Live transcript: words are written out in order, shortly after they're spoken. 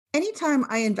anytime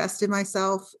I invest in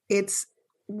myself, it's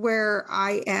where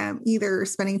I am either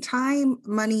spending time,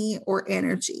 money, or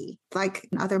energy. Like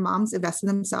other moms invest in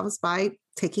themselves by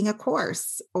taking a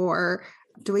course or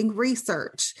doing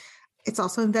research. It's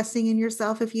also investing in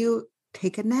yourself if you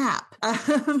take a nap.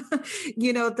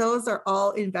 Those are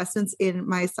all investments in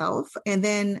myself. And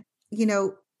then,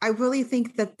 I really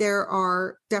think that there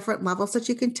are different levels that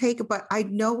you can take, but I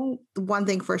know one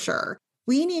thing for sure.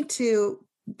 We need to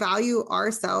value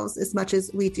ourselves as much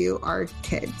as we do our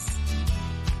kids.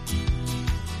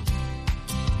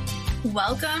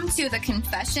 Welcome to the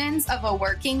Confessions of a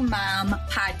Working Mom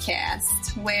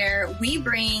podcast, where we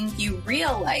bring you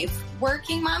real life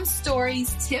working mom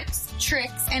stories, tips,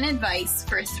 tricks, and advice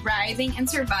for thriving and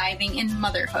surviving in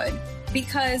motherhood.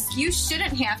 Because you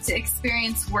shouldn't have to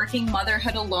experience working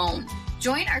motherhood alone.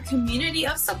 Join our community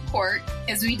of support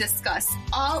as we discuss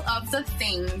all of the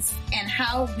things and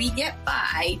how we get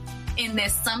by in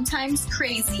this sometimes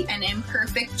crazy and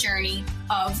imperfect journey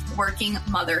of working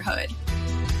motherhood.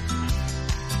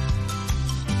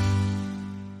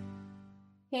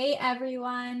 Hey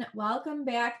everyone, welcome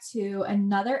back to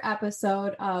another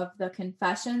episode of the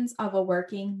Confessions of a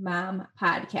Working Mom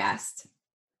podcast.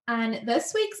 On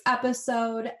this week's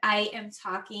episode, I am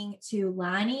talking to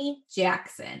Lonnie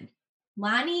Jackson.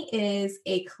 Lonnie is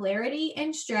a clarity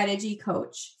and strategy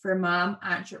coach for mom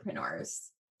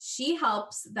entrepreneurs. She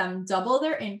helps them double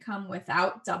their income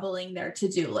without doubling their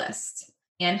to-do list.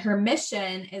 And her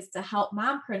mission is to help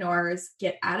mompreneurs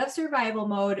get out of survival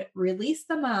mode, release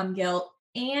the mom guilt,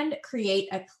 and create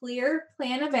a clear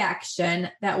plan of action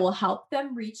that will help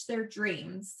them reach their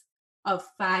dreams of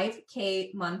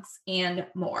 5K months and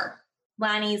more.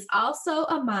 Lonnie's also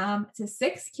a mom to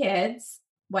 6 kids,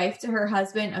 wife to her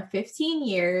husband of 15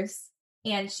 years,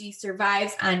 and she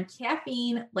survives on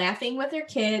caffeine, laughing with her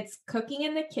kids, cooking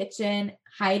in the kitchen,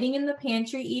 hiding in the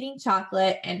pantry, eating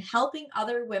chocolate, and helping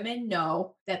other women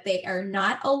know that they are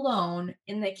not alone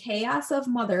in the chaos of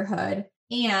motherhood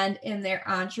and in their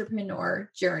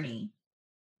entrepreneur journey.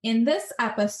 In this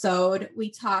episode, we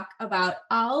talk about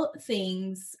all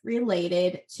things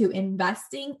related to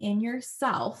investing in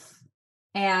yourself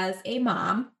as a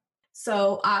mom.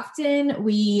 So often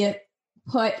we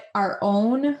put our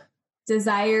own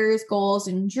desires, goals,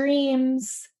 and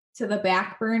dreams to the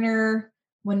back burner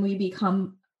when we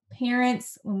become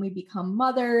parents, when we become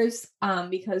mothers,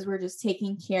 because we're just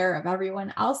taking care of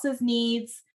everyone else's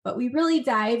needs. But we really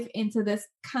dive into this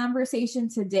conversation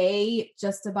today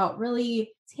just about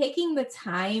really taking the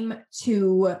time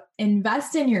to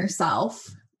invest in yourself.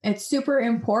 It's super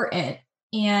important.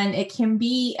 And it can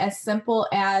be as simple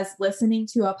as listening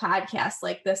to a podcast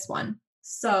like this one.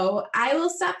 So I will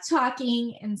stop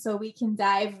talking, and so we can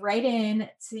dive right in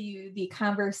to the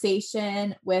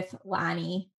conversation with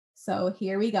Lonnie. So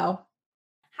here we go.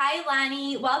 Hi,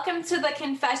 Lonnie. Welcome to the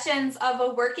Confessions of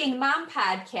a Working Mom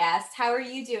podcast. How are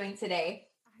you doing today?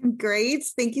 I'm great.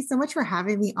 Thank you so much for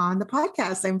having me on the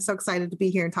podcast. I'm so excited to be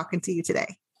here and talking to you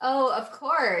today. Oh, of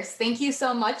course. Thank you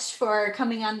so much for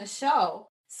coming on the show.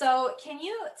 So can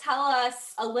you tell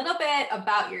us a little bit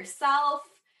about yourself,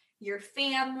 your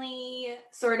family,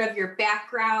 sort of your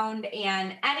background,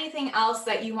 and anything else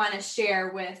that you want to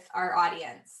share with our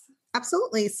audience?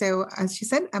 Absolutely. So as you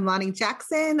said, I'm Lonnie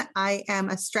Jackson. I am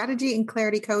a strategy and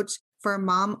clarity coach for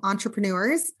mom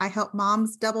entrepreneurs. I help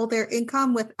moms double their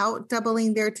income without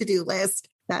doubling their to-do list.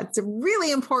 That's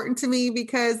really important to me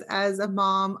because as a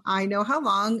mom, I know how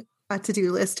long a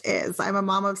to-do list is. I'm a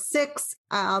mom of 6,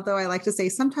 although I like to say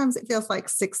sometimes it feels like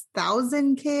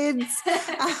 6,000 kids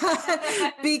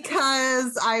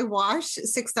because I wash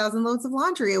 6,000 loads of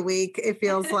laundry a week, it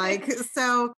feels like.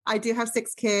 So I do have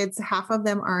 6 kids. Half of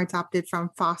them are adopted from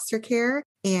foster care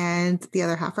and the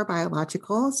other half are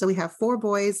biological. So we have 4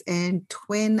 boys and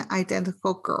twin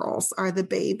identical girls are the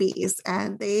babies,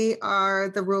 and they are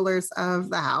the rulers of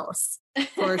the house.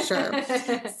 For sure.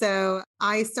 So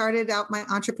I started out my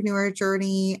entrepreneur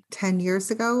journey 10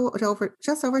 years ago,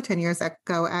 just over 10 years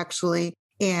ago, actually.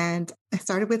 And I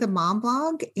started with a mom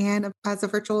blog and as a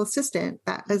virtual assistant.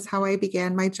 That is how I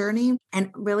began my journey.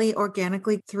 And really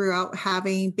organically throughout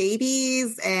having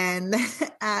babies and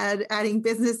adding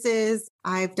businesses,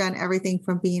 I've done everything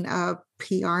from being a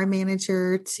PR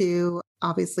manager to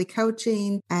obviously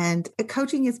coaching. And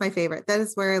coaching is my favorite. That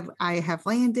is where I have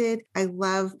landed. I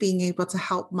love being able to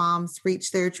help moms reach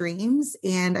their dreams.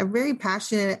 And I'm very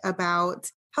passionate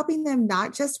about helping them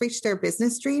not just reach their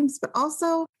business dreams, but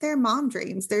also their mom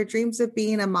dreams, their dreams of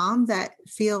being a mom that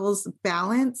feels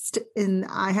balanced. And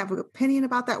I have an opinion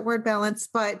about that word balance,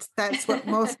 but that's what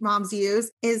most moms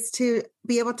use, is to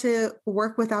be able to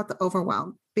work without the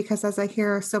overwhelm. because as I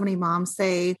hear so many moms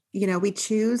say, we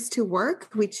choose to work,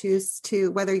 we choose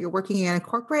to, whether you're working in a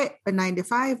corporate, a 9 to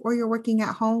 5, or you're working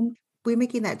at home, we're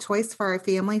making that choice for our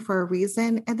family for a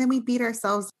reason. And then we beat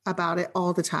ourselves about it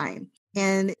all the time.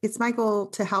 And it's my goal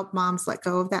to help moms let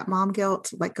go of that mom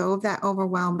guilt, let go of that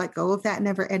overwhelm, let go of that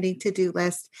never ending to-do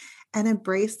list, and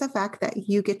embrace the fact that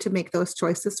you get to make those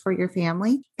choices for your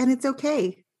family. And it's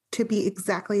okay to be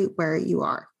exactly where you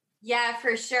are. Yeah,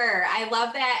 for sure. I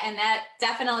love that. And that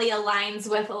definitely aligns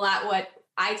with a lot what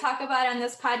I talk about on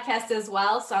this podcast as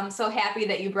well. So I'm so happy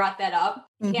that you brought that up.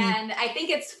 Mm-hmm. And I think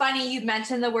it's funny you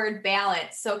mentioned the word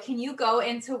balance. So can you go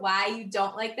into why you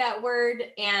don't like that word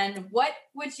and what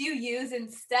would you use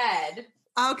instead?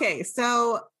 Okay,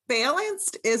 so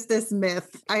balanced is this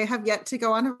myth. I have yet to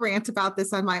go on a rant about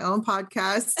this on my own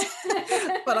podcast,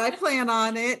 but I plan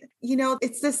on it.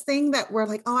 It's this thing that we're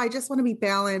like, oh, I just want to be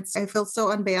balanced. I feel so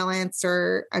unbalanced,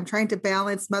 or I'm trying to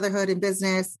balance motherhood and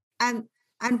business. And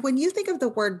when you think of the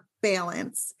word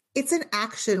balance, it's an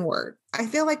action word. I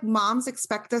feel like moms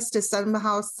expect us to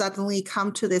somehow suddenly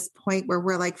come to this point where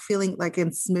we're like feeling like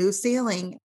in smooth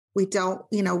sailing. We don't,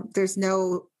 there's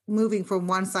no moving from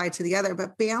one side to the other,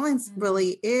 but balance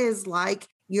really is like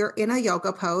you're in a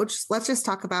yoga pose. Let's just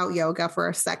talk about yoga for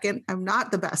a second. I'm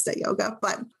not the best at yoga,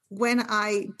 but when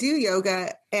I do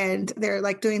yoga and they're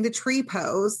like doing the tree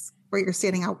pose where you're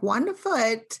standing on one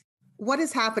foot, what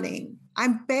is happening?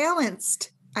 I'm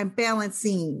balanced. I'm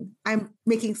balancing. I'm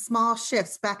making small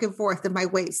shifts back and forth in my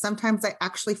weight. Sometimes I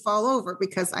actually fall over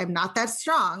because I'm not that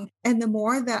strong. And the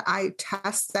more that I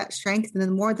test that strength and the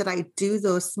more that I do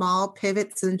those small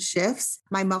pivots and shifts,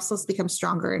 my muscles become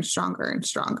stronger and stronger and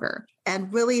stronger.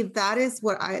 And really, that is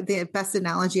the best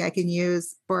analogy I can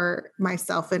use for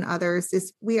myself and others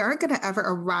is we aren't going to ever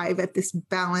arrive at this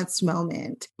balanced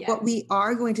moment. Yes. What we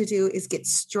are going to do is get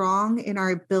strong in our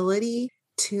ability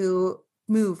to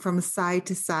move from side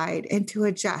to side and to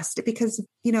adjust, because,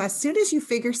 as soon as you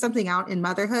figure something out in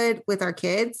motherhood with our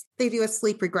kids, they do a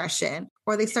sleep regression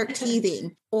or they start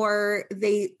teething or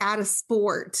they add a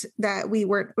sport that we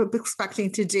weren't expecting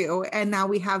to do. And now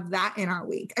we have that in our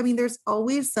week. I mean, there's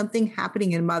always something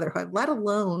happening in motherhood,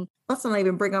 let's not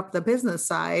even bring up the business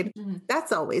side. Mm-hmm.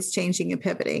 That's always changing and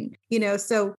pivoting,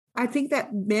 so I think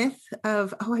that myth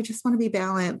of, oh, I just want to be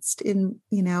balanced in,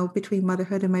 between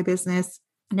motherhood and my business.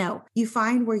 No, you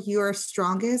find where you are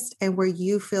strongest and where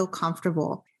you feel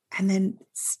comfortable and then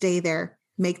stay there,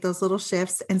 make those little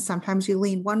shifts. And sometimes you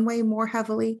lean one way more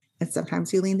heavily and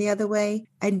sometimes you lean the other way.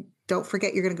 And don't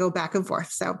forget, you're going to go back and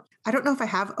forth. So I don't know if I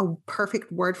have a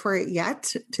perfect word for it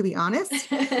yet, to be honest,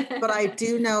 but I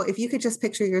do know if you could just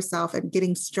picture yourself and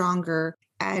getting stronger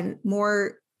and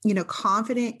more,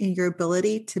 confident in your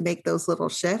ability to make those little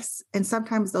shifts. And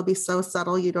sometimes they'll be so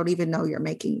subtle, you don't even know you're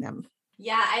making them.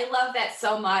 Yeah, I love that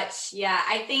so much. Yeah,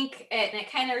 I think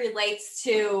it kind of relates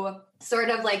to sort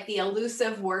of like the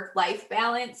elusive work-life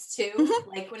balance too. Mm-hmm.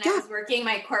 Like when I was working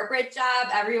my corporate job,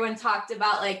 everyone talked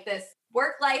about like this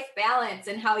work-life balance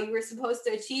and how you were supposed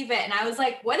to achieve it. And I was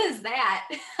like, what is that?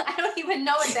 I don't even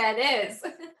know what that is.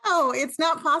 Oh, it's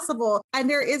not possible. And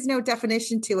there is no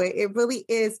definition to it. It really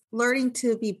is learning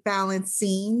to be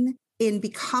balancing and be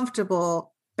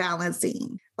comfortable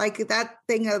balancing. Like that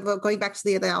thing of going back to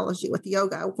the analogy with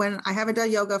yoga, when I haven't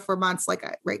done yoga for months, like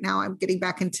right now I'm getting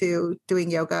back into doing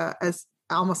yoga as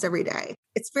almost every day.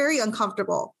 It's very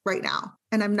uncomfortable right now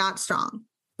and I'm not strong,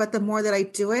 but the more that I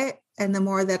do it and the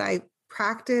more that I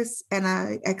practice and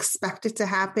I expect it to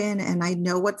happen and I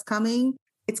know what's coming,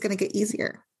 it's going to get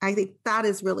easier. I think that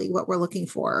is really what we're looking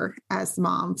for as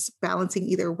moms, balancing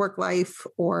either work life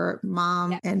or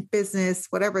mom and business,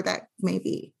 whatever that may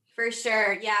be. For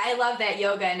sure. Yeah, I love that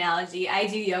yoga analogy. I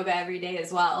do yoga every day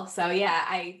as well. So yeah,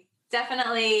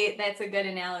 that's a good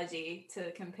analogy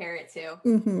to compare it to.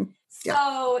 Mm-hmm.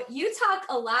 So you talk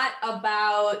a lot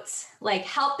about like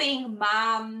helping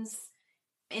moms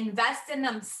invest in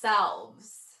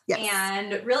themselves. Yes.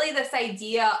 And really this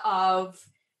idea of,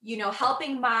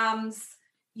 helping moms,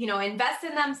 invest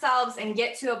in themselves and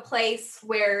get to a place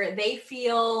where they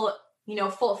feel,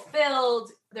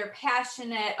 fulfilled, they're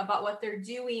passionate about what they're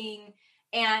doing.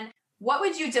 And what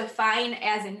would you define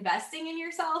as investing in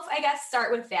yourself? I guess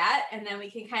start with that, and then we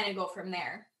can kind of go from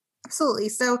there. Absolutely.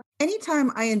 So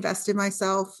anytime I invest in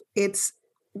myself, it's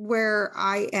where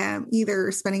I am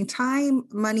either spending time,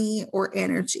 money, or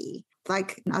energy.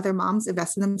 Like other moms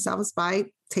invest in themselves by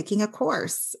taking a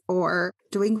course or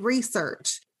doing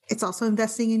research. It's also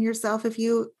investing in yourself if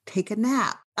you take a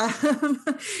nap.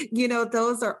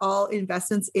 Those are all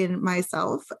investments in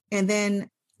myself. And then,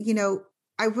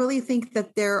 I really think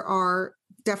that there are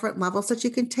different levels that you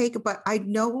can take, but I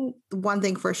know one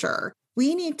thing for sure.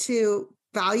 We need to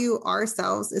value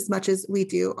ourselves as much as we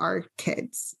do our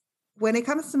kids. When it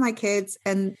comes to my kids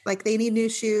and like they need new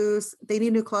shoes, they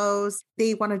need new clothes,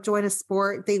 they want to join a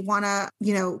sport, they want to,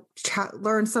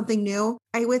 learn something new,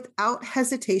 I without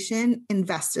hesitation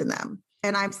invest in them.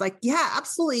 And I was like, yeah,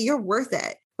 absolutely, you're worth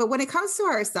it. But when it comes to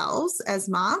ourselves as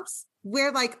moms,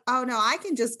 we're like, oh no, I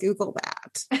can just Google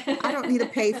that. I don't need to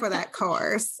pay for that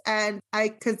course. And I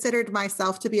considered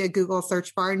myself to be a Google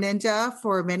search bar ninja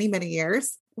for many, many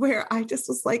years, where I just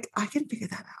was like, I can figure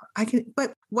that out.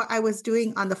 But what I was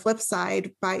doing on the flip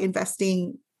side by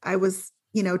investing, I was,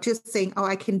 just saying, oh,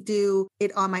 I can do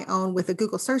it on my own with a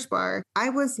Google search bar. I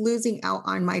was losing out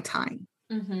on my time.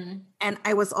 Mm-hmm. And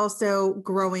I was also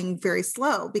growing very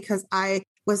slow because I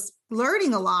was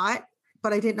learning a lot,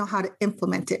 but I didn't know how to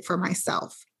implement it for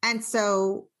myself. And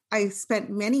so I spent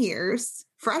many years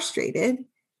frustrated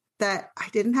that I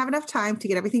didn't have enough time to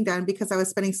get everything done because I was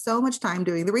spending so much time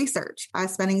doing the research. I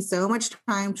was spending so much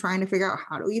time trying to figure out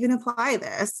how to even apply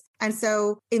this. And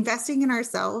so investing in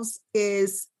ourselves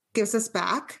gives us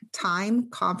back time,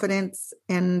 confidence,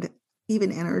 and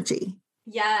even energy.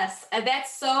 Yes,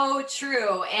 that's so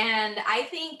true. And I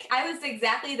think I was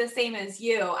exactly the same as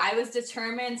you. I was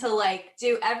determined to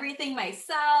do everything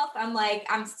myself.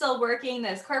 I'm still working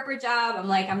this corporate job.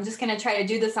 I'm just going to try to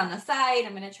do this on the side.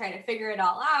 I'm going to try to figure it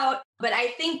all out. But I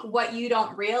think what you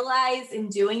don't realize in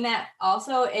doing that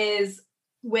also is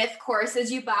with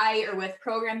courses you buy or with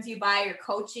programs you buy or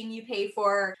coaching you pay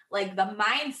for, the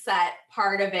mindset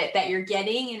part of it that you're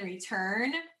getting in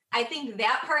return. I think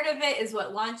that part of it is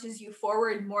what launches you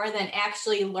forward more than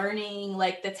actually learning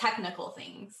the technical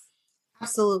things.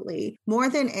 Absolutely. More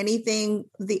than anything,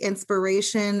 the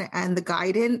inspiration and the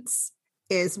guidance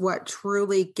is what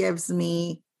truly gives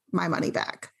me my money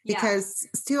back. Because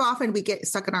too often we get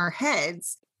stuck in our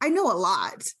heads. I know a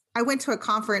lot. I went to a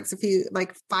conference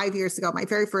 5 years ago, my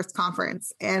very first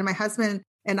conference, and my husband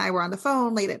and I were on the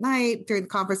phone late at night during the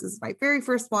conference. This is my very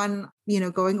first one,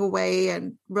 going away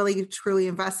and really truly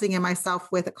investing in myself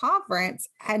with a conference.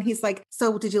 And he's like,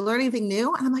 so did you learn anything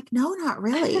new? And I'm like, no, not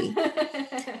really.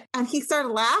 And he started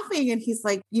laughing and he's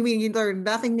like, you mean you learned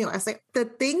nothing new? I was like, the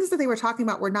things that they were talking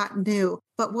about were not new,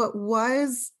 but what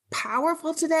was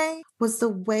powerful today was the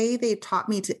way they taught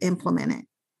me to implement it.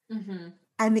 Mm-hmm.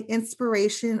 And the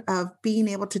inspiration of being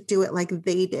able to do it like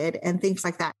they did and things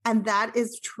like that. And that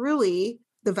is truly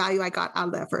the value I got out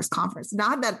of that first conference.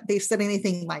 Not that they said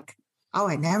anything like, oh,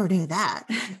 I never knew that.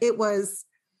 It was,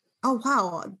 oh,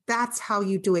 wow, that's how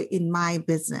you do it in my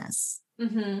business.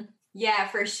 Mm-hmm. Yeah,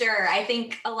 for sure. I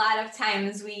think a lot of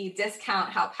times we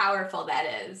discount how powerful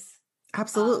that is.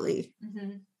 Absolutely.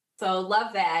 So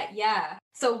love that. Yeah.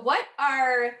 So what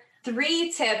are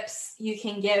 3 tips you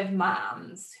can give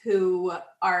moms who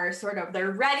are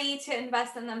they're ready to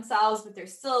invest in themselves, but they're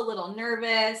still a little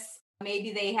nervous?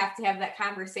 Maybe they have to have that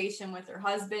conversation with their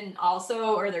husband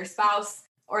also, or their spouse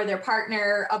or their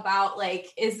partner about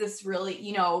is this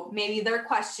really, maybe they're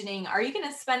questioning, are you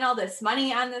going to spend all this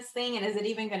money on this thing? And is it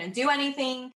even going to do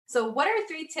anything? So what are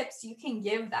 3 tips you can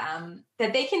give them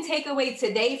that they can take away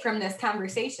today from this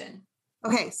conversation?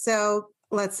 Okay. So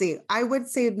let's see. I would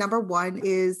say number 1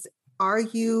 is, are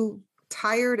you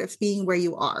tired of being where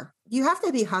you are? You have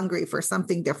to be hungry for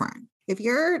something different. If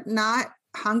you're not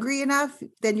hungry enough,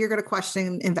 then you're going to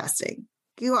question investing.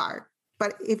 You are.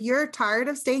 But if you're tired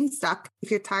of staying stuck, if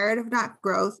you're tired of not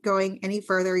going any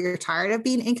further, you're tired of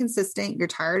being inconsistent, you're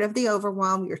tired of the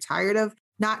overwhelm, you're tired of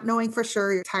not knowing for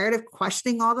sure, you're tired of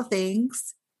questioning all the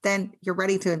things, then you're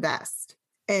ready to invest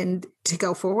and to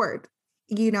go forward.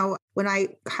 When I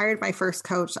hired my first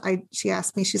coach, she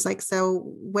asked me, she's like, so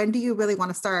when do you really want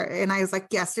to start? And I was like,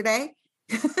 yesterday,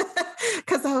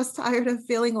 because I was tired of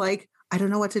feeling like, I don't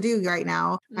know what to do right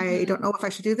now. Mm-hmm. I don't know if I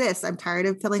should do this. I'm tired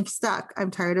of feeling stuck. I'm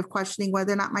tired of questioning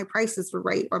whether or not my prices were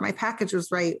right or my package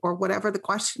was right or whatever the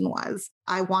question was.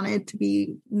 I wanted to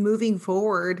be moving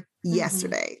forward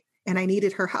yesterday and I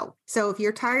needed her help. So if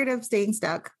you're tired of staying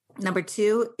stuck, number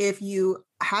 2, if you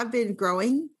have been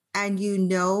growing and you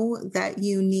know that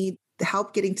you need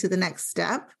help getting to the next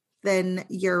step, then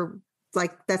you're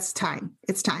like, that's time.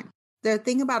 It's time. The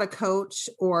thing about a coach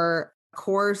or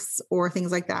course or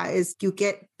things like that is you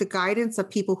get the guidance of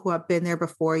people who have been there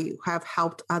before you, have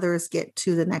helped others get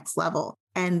to the next level.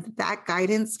 And that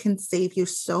guidance can save you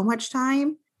so much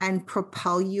time and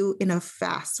propel you in a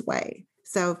fast way.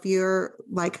 So if you're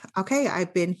like, okay,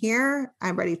 I've been here,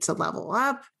 I'm ready to level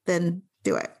up, then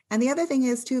do it. And the other thing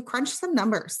is to crunch some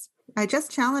numbers. I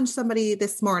just challenged somebody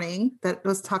this morning that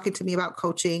was talking to me about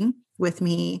coaching with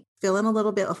me, feeling a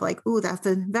little bit of like, ooh, that's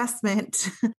an investment.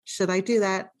 Should I do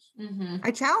that? I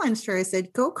challenged her. I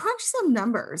said, go crunch some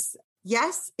numbers.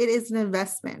 Yes, it is an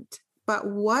investment, But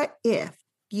what if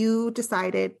you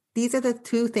decided these are the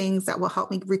two things that will help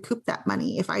me recoup that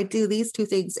money? If I do these two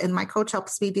things and my coach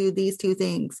helps me do these two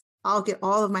things, I'll get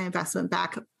all of my investment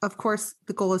back. Of course,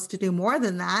 the goal is to do more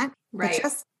than that. Right. But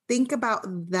just think about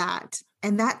that.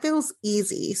 And that feels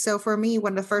easy. So for me,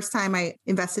 when the first time I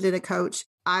invested in a coach,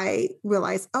 I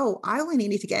realized, oh, I only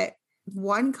need to get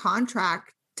one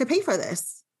contract to pay for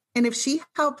this. And if she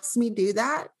helps me do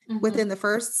that within the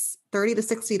first 30 to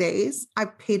 60 days,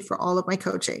 I've paid for all of my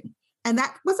coaching. And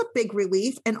that was a big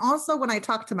relief. And also when I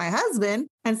talked to my husband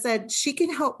and said, she can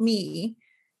help me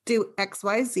do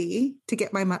XYZ to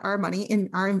get our money in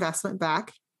our investment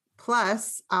back.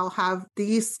 Plus I'll have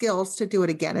these skills to do it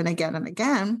again and again and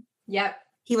again. Yep.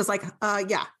 He was like,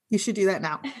 yeah, you should do that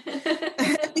now.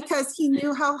 Because he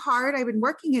knew how hard I've been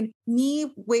working, and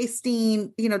me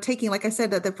wasting, taking, like I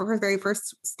said, the very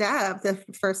first step, the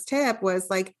first tip was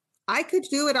like, I could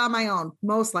do it on my own,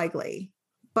 most likely.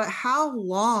 But how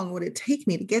long would it take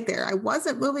me to get there? I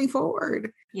wasn't moving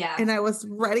forward. Yeah. And I was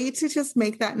ready to just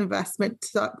make that investment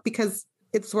because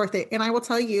it's worth it. And I will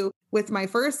tell you, with my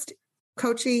first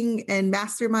coaching and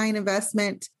mastermind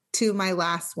investment to my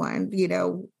last one,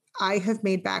 I have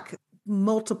made back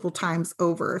multiple times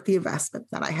over the investment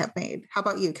that I have made. How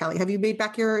about you, Kelly? Have you made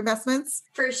back your investments?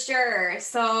 For sure.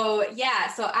 So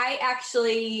I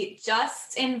actually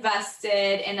just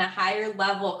invested in a higher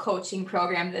level coaching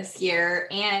program this year,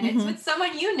 and it's with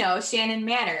someone Shannon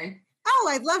Mattern. Oh,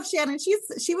 I love Shannon. She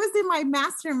was in my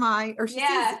mastermind, or she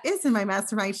is in my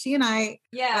mastermind. She and I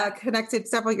connected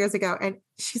several years ago, and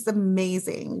she's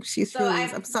amazing.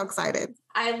 I'm so excited.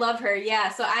 I love her. Yeah.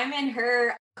 So I'm in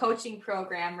her coaching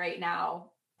program right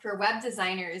now for web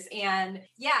designers. And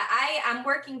I'm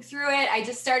working through it. I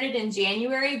just started in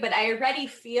January, but I already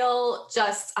feel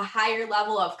just a higher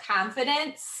level of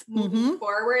confidence moving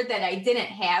forward that I didn't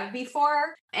have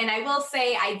before. And I will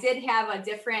say I did have a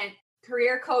different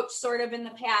career coach sort of in the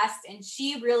past, and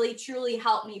she really truly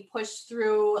helped me push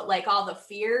through like all the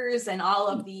fears and all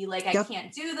of the I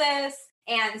can't do this.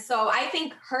 And so I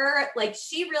think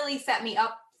she really set me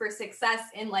up for success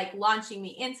in launching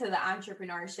me into the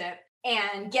entrepreneurship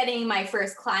and getting my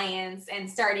first clients and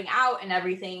starting out and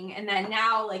everything. And then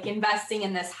now investing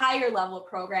in this higher level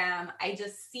program, I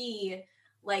just see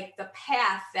the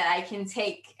path that I can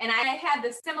take. And I had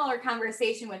this similar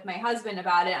conversation with my husband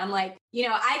about it. I'm like,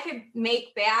 I could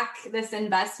make back this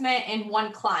investment in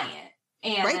one client.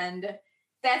 And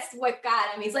that's what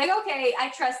got him. He's like, okay, I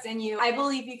trust in you. I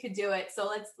believe you could do it. So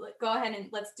let's go ahead and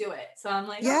let's do it. So I'm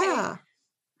like, yeah. Okay.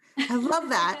 I love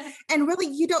that. And really,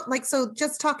 you don't so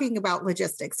just talking about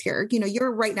logistics here,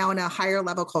 you're right now in a higher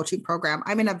level coaching program.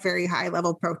 I'm in a very high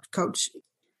level coach.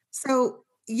 So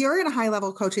you're in a high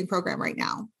level coaching program right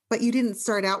now, but you didn't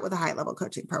start out with a high level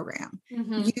coaching program.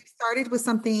 You started with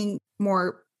something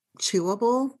more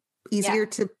chewable, easier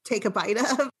to take a bite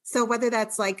of. So whether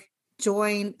that's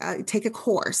take a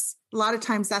course. A lot of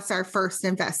times that's our first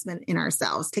investment in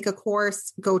ourselves. Take a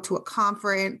course, go to a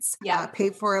conference, pay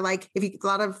for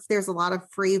there's a lot of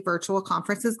free virtual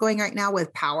conferences going right now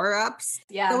with power ups.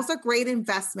 Yeah. Those are great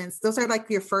investments. Those are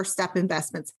your first step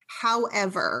investments.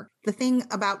 However, the thing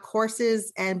about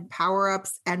courses and power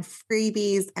ups and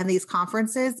freebies and these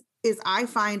conferences is I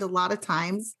find a lot of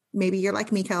times, maybe you're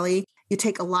like me, Kelly, you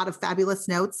take a lot of fabulous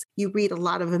notes. You read a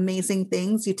lot of amazing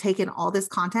things. You take in all this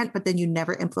content, but then you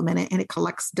never implement it, and it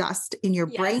collects dust in your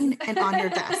brain and on your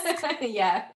desk.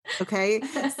 Yeah. Okay.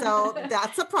 So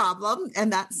that's a problem. And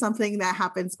that's something that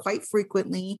happens quite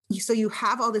frequently. So you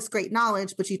have all this great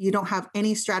knowledge, but you don't have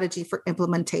any strategy for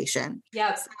implementation.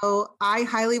 Yeah. So I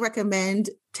highly recommend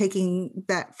taking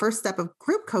that first step of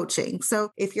group coaching.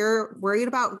 So if you're worried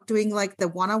about doing the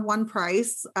one-on-one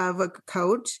price of a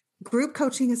coach, group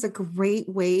coaching is a great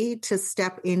way to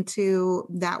step into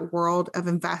that world of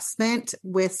investment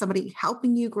with somebody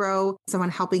helping you grow,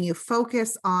 someone helping you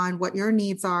focus on what your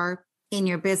needs are in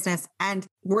your business and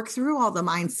work through all the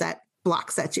mindset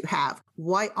blocks that you have.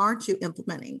 Why aren't you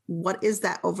implementing? What is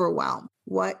that overwhelm?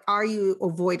 What are you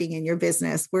avoiding in your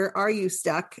business? Where are you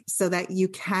stuck so that you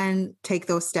can take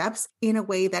those steps in a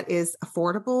way that is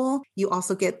affordable? You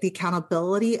also get the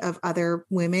accountability of other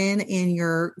women in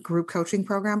your group coaching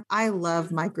program. I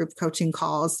love my group coaching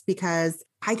calls because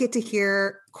I get to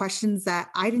hear questions that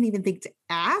I didn't even think to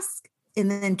ask, and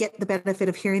then get the benefit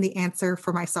of hearing the answer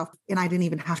for myself. And I didn't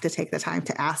even have to take the time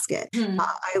to ask it.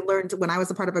 I learned when I was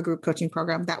a part of a group coaching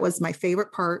program, that was my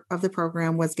favorite part of the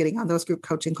program, was getting on those group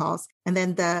coaching calls. And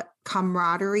then the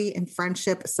camaraderie and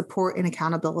friendship, support and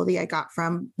accountability I got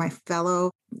from my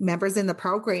fellow members in the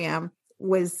program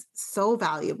was so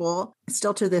valuable.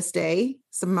 Still to this day,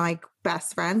 some of my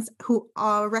best friends who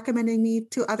are recommending me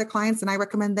to other clients and I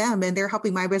recommend them and they're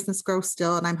helping my business grow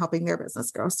still and I'm helping their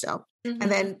business grow still. Mm-hmm.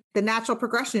 And then the natural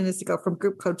progression is to go from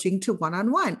group coaching to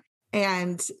one-on-one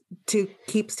and to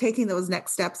keep taking those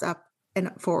next steps up and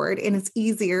forward. And it's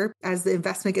easier as the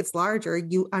investment gets larger,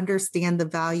 you understand the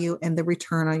value and the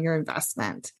return on your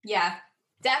investment. Yeah.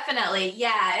 Definitely.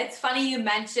 Yeah. It's funny you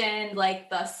mentioned like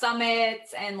the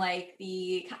summits and like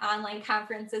the online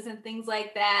conferences and things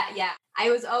like that. Yeah. I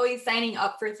was always signing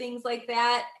up for things like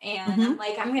that. And I'm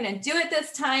like, I'm going to do it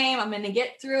this time. I'm going to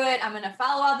get through it. I'm going to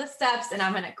follow all the steps and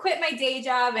I'm going to quit my day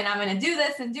job and I'm going to do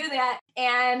this and do that.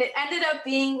 And it ended up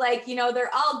being like, you know, they're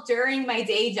all during my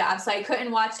day job. So I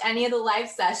couldn't watch any of the live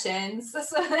sessions. So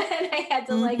then I had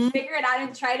to like figure it out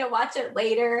and try to watch it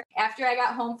later after I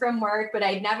got home from work, but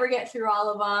I'd never get through all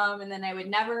of them. And then I would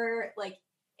never like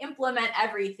implement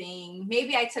everything.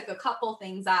 Maybe I took a couple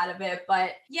things out of it,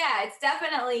 but yeah, it's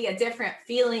definitely a different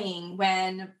feeling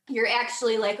when you're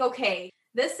actually like, okay,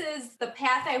 this is the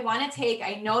path I want to take.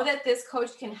 I know that this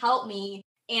coach can help me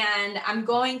and I'm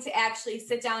going to actually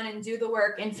sit down and do the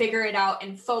work and figure it out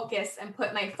and focus and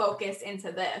put my focus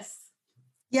into this.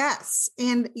 Yes.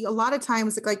 And a lot of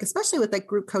times, like, especially with like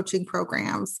group coaching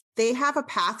programs, they have a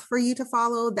path for you to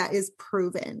follow that is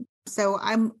proven. So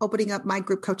I'm opening up my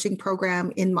group coaching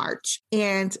program in March.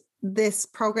 And this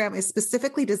program is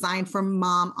specifically designed for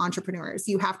mom entrepreneurs.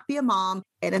 You have to be a mom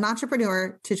and an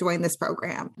entrepreneur to join this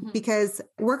program because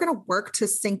we're going to work to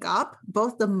sync up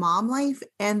both the mom life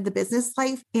and the business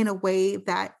life in a way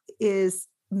that is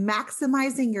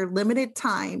maximizing your limited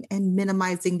time and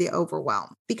minimizing the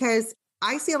overwhelm. Because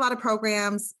I see a lot of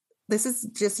programs. This is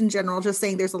just in general, just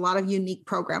saying there's a lot of unique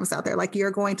programs out there. Like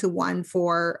you're going to one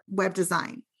for web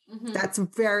design. That's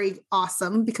very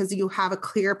awesome because you have a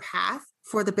clear path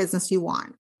for the business you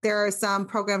want. There are some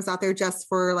programs out there just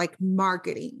for like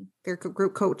marketing. They're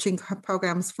group coaching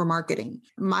programs for marketing.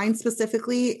 Mine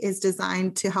specifically is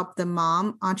designed to help the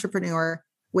mom entrepreneur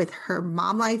with her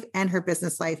mom life and her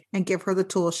business life and give her the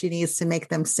tools she needs to make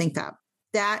them sync up.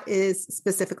 That is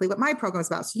specifically what my program is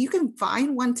about. So you can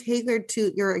find one tailored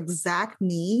to your exact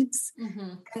needs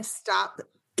and stop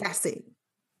guessing.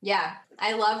 Yeah,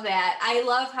 I love that. I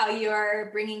love how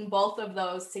you're bringing both of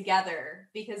those together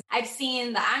because I've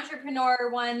seen the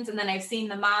entrepreneur ones and then I've seen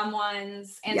the mom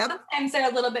ones and sometimes they're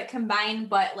a little bit combined,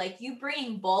 but like you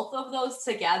bringing both of those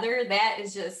together, that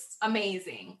is just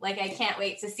amazing. Like, I can't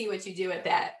wait to see what you do with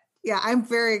that. Yeah, I'm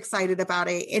very excited about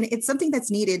it. And it's something that's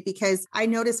needed because I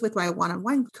noticed with my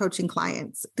one-on-one coaching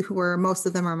clients, who are most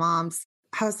of them are moms,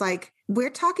 I was like, we're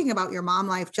talking about your mom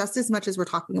life just as much as we're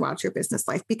talking about your business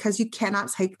life because you cannot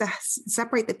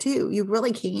separate the two. You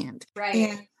really can't. Right.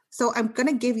 And so I'm going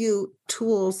to give you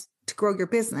tools to grow your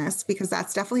business because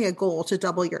that's definitely a goal to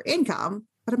double your income.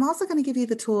 But I'm also going to give you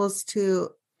the tools to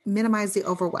minimize the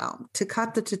overwhelm, to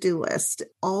cut the to-do list,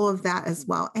 all of that as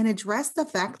well, and address the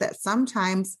fact that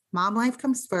sometimes mom life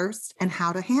comes first and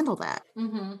how to handle that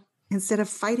instead of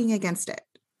fighting against it.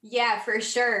 Yeah, for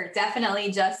sure.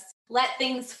 Definitely just let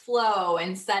things flow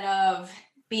instead of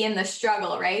be in the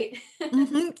struggle, right?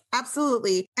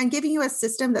 Absolutely. And giving you a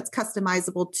system that's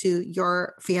customizable to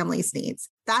your family's needs.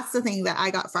 That's the thing that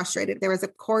I got frustrated. There was a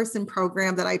course and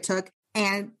program that I took,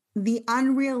 and the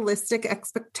unrealistic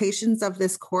expectations of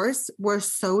this course were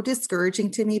so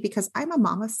discouraging to me because I'm a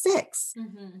mom of 6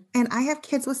 and I have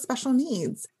kids with special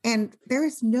needs. And there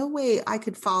is no way I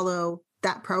could follow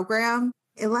that program.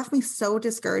 It left me so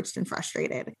discouraged and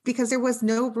frustrated because there was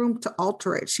no room to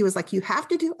alter it. She was like, you have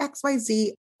to do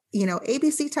XYZ,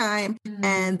 ABC time.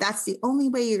 And that's the only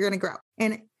way you're going to grow.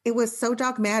 And it was so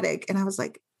dogmatic. And I was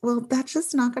like, well, that's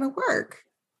just not going to work.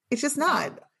 It's just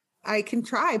not. I can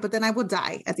try, but then I will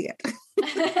die at the end.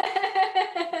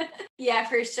 Yeah,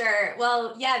 for sure.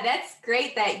 Well, yeah, that's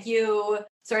great that you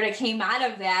sort of came out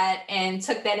of that and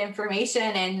took that information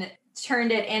and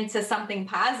turned it into something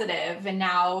positive. And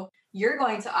now you're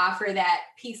going to offer that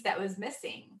piece that was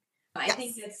missing. I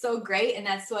think that's so great. And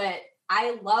that's what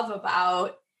I love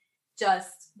about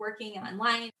just working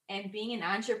online and being an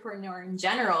entrepreneur in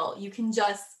general. You can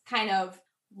just kind of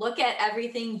look at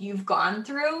everything you've gone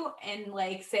through and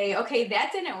like say, okay,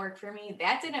 that didn't work for me.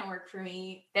 That didn't work for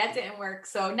me. That didn't work.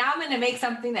 So now I'm going to make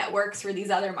something that works for these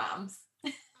other moms.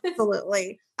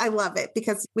 Absolutely. I love it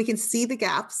because we can see the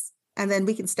gaps and then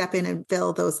we can step in and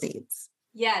fill those needs.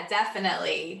 Yeah,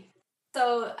 definitely.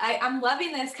 So I'm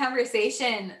loving this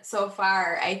conversation so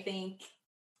far. I think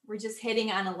we're just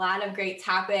hitting on a lot of great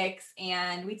topics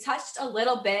and we touched a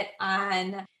little bit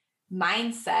on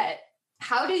mindset.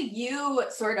 How do you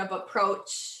sort of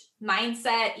approach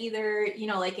mindset, either,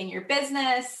 like in your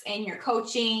business and your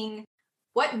coaching,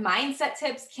 what mindset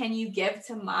tips can you give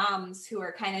to moms who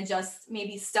are kind of just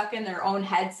maybe stuck in their own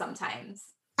head sometimes?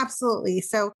 Absolutely.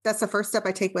 So that's the first step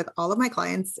I take with all of my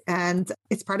clients. And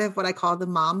it's part of what I call the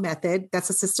MOM method. That's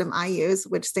a system I use,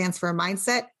 which stands for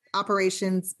mindset,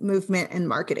 operations, movement, and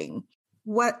marketing.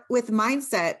 What with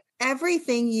mindset,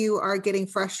 everything you are getting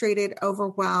frustrated,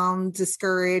 overwhelmed,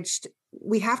 discouraged,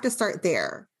 we have to start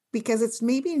there because it's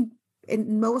maybe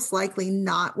and most likely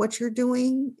not what you're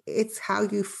doing. It's how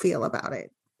you feel about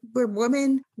it. We're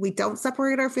women. We don't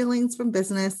separate our feelings from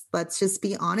business. Let's just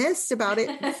be honest about it.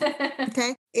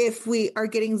 Okay. If we are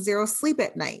getting zero sleep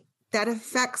at night, that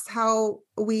affects how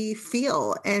we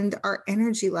feel and our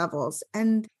energy levels.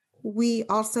 And we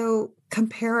also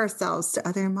compare ourselves to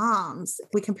other moms.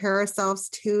 We compare ourselves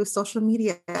to social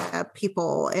media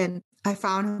people. And I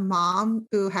found a mom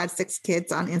who had 6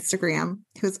 kids on Instagram,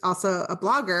 who's also a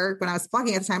blogger when I was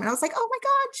blogging at the time. And I was like, oh my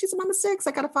God, she's a mom of 6.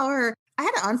 I got to follow her. I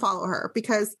had to unfollow her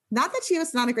because not that she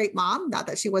was not a great mom, not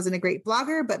that she wasn't a great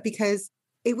blogger, but because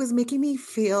it was making me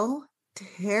feel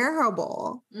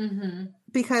terrible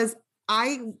because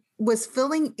I was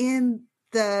filling in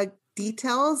the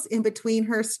details in between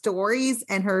her stories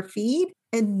and her feed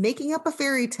and making up a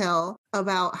fairy tale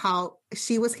about how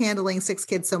she was handling 6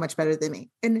 kids so much better than me.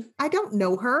 And I don't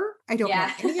know her. I don't know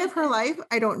any of her life.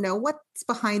 I don't know what's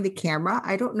behind the camera.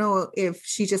 I don't know if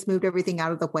she just moved everything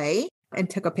out of the way and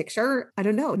took a picture. I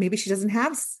don't know. Maybe she doesn't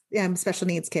have special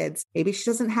needs kids. Maybe she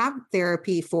doesn't have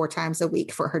therapy 4 times a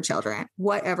week for her children,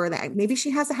 whatever that. Maybe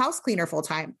she has a house cleaner full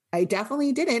time. I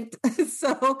definitely didn't.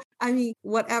 So, I mean,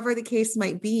 whatever the case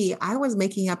might be, I was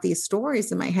making up these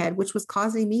stories in my head, which was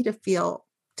causing me to feel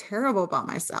terrible about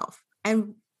myself.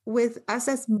 And with us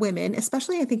as women,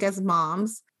 especially I think as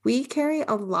moms, we carry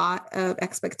a lot of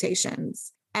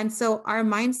expectations. And so our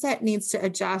mindset needs to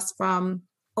adjust from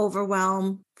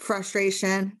overwhelm,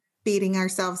 frustration, beating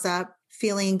ourselves up,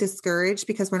 feeling discouraged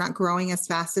because we're not growing as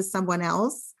fast as someone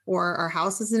else, or our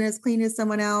house isn't as clean as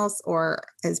someone else, or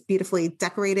as beautifully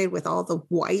decorated with all the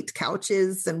white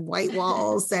couches and white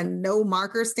walls and no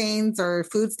marker stains or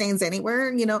food stains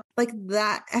anywhere, like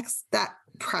that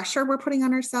pressure we're putting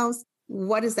on ourselves.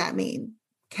 What does that mean?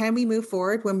 Can we move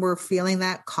forward when we're feeling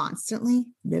that constantly?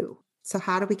 No. So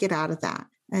how do we get out of that?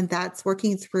 And that's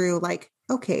working through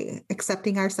okay,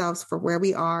 accepting ourselves for where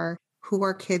we are, who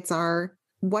our kids are,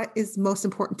 what is most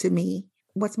important to me.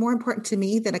 What's more important to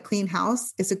me than a clean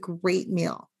house is a great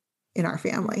meal in our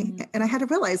family. And I had to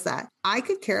realize that I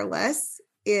could care less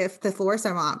if the floors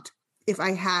are mopped, if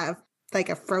I have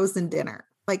a frozen dinner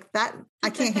like that. I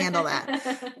can't handle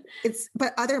that.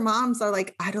 But other moms are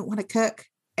like, I don't want to cook.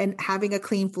 And having a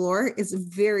clean floor is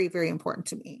very, very important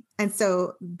to me. And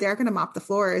so they're going to mop the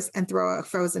floors and throw a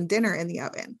frozen dinner in the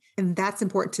oven. And that's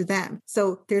important to them.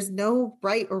 So there's no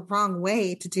right or wrong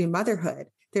way to do motherhood.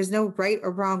 There's no right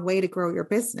or wrong way to grow your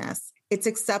business. It's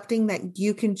accepting that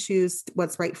you can choose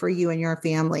what's right for you and your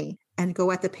family and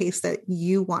go at the pace that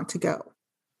you want to go.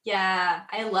 Yeah,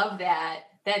 I love that.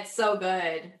 That's so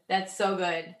good. That's so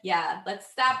good. Yeah. Let's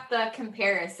stop the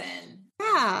comparison.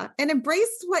 Yeah. And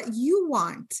embrace what you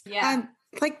want. Yeah.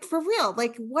 For real,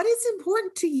 what is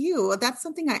important to you? That's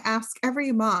something I ask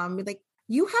every mom.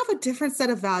 You have a different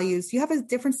set of values. You have a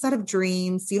different set of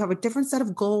dreams. You have a different set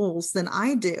of goals than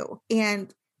I do.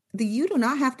 And you do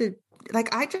not have to,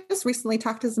 I just recently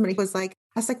talked to somebody who was I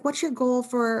was like, what's your goal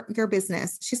for your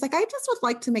business? She's like, I just would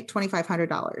like to make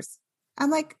 $2,500.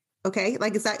 I'm like, okay,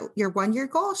 is that your 1-year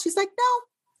goal? She's like, no,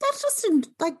 that's just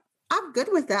I'm good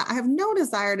with that. I have no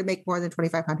desire to make more than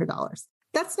 $2,500.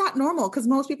 That's not normal because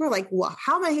most people are like, well,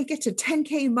 how am I going to get to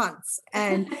 10K months?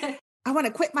 And I want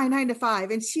to quit my 9 to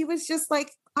 5. And she was just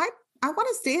like, I want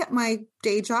to stay at my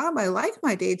day job. I like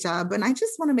my day job. And I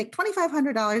just want to make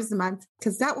 $2,500 a month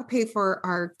because that will pay for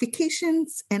our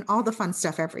vacations and all the fun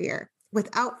stuff every year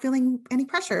without feeling any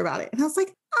pressure about it. And I was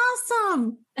like,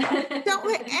 awesome. Don't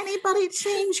let anybody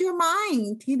change your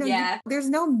mind. There's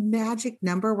no magic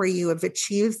number where you have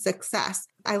achieved success.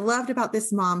 I loved about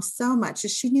this mom so much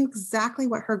is she knew exactly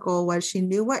what her goal was. She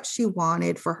knew what she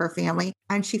wanted for her family.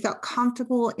 And she felt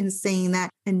comfortable in saying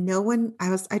that. And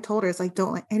I told her,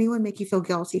 don't let anyone make you feel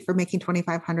guilty for making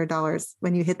 $2,500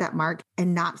 when you hit that mark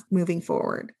and not moving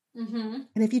forward. And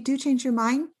if you do change your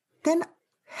mind, then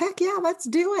heck yeah, let's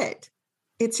do it.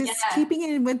 It's just keeping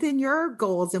it within your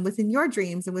goals and within your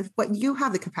dreams and with what you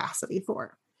have the capacity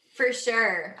for. For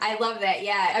sure. I love that.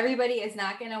 Yeah. Everybody is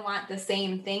not going to want the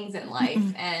same things in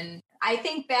life. And I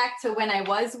think back to when I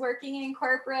was working in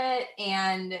corporate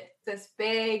and this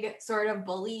big sort of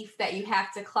belief that you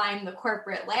have to climb the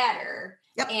corporate ladder.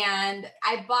 Yep. And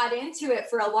I bought into it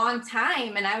for a long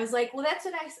time. And I was like, well, that's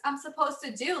what I'm supposed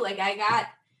to do. Like I got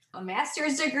a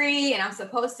master's degree and I'm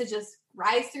supposed to just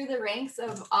rise through the ranks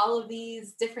of all of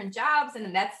these different jobs.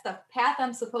 And that's the path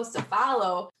I'm supposed to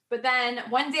follow. But then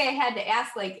one day I had to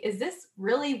ask, like, is this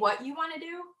really what you want to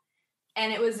do?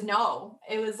 And it was no.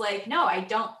 It was like, no, I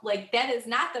don't. Like, that is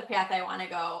not the path I want to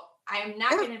go. I'm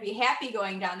not going to be happy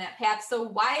going down that path. So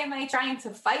why am I trying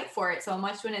to fight for it so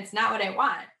much when it's not what I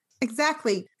want?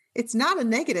 Exactly. It's not a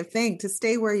negative thing to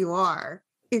stay where you are.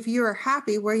 If you're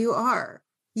happy where you are,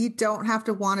 you don't have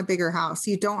to want a bigger house.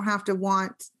 You don't have to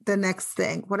want the next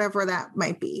thing, whatever that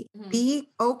might be. Mm-hmm. Be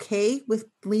okay with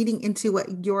leading into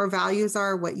what your values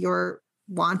are, what your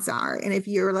wants are. And if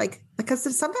you're like, because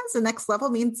sometimes the next level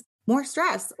means more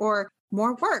stress or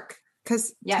more work,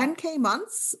 because 10K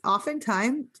months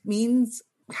oftentimes means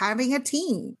having a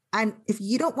team. And if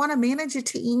you don't want to manage a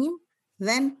team,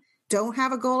 then don't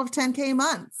have a goal of 10K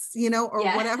months, or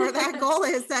whatever that goal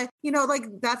is, that, like,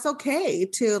 that's okay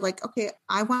to like, okay,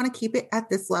 I want to keep it at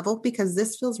this level because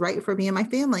this feels right for me and my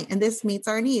family. And this meets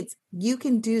our needs. You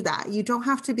can do that. You don't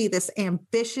have to be this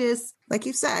ambitious, like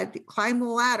you said, climb the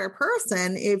ladder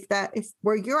person. If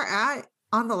where you're at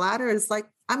on the ladder is like,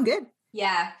 I'm good.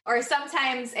 Yeah. Or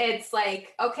sometimes it's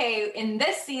like, okay, in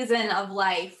this season of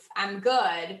life, I'm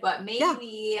good, but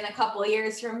maybe in a couple of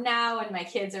years from now, when my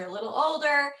kids are a little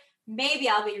older, maybe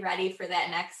I'll be ready for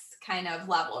that next kind of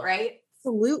level, right?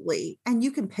 Absolutely. And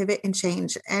you can pivot and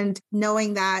change, and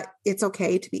knowing that it's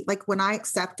okay to be like, when I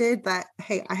accepted that,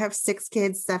 hey, I have 6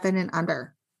 kids, 7 and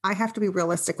under, I have to be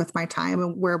realistic with my time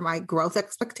and where my growth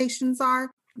expectations are.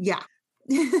 Yeah.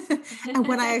 And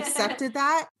when I accepted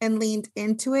that and leaned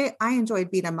into it, I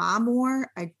enjoyed being a mom more.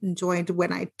 I enjoyed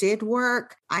when I did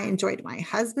work. I enjoyed my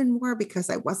husband more because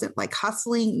I wasn't like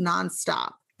hustling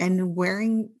nonstop and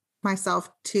wearing myself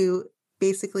to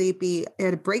basically be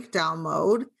in a breakdown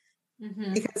mode,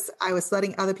 because I was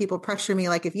letting other people pressure me.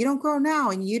 Like, if you don't grow now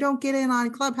and you don't get in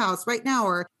on Clubhouse right now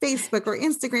or Facebook or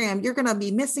Instagram, you're going to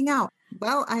be missing out.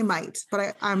 Well, I might,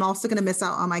 but I'm also going to miss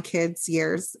out on my kids'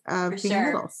 years of being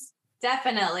little.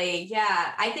 Definitely.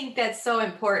 Yeah. I think that's so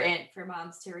important for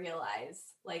moms to realize.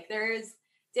 Like, there's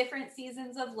different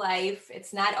seasons of life.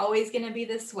 It's not always going to be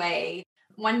this way.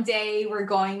 One day we're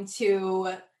going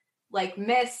to like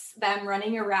miss them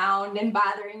running around and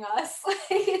bothering us. Like,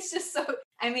 it's just so,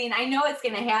 I mean, I know it's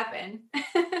going to happen.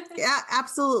 Yeah,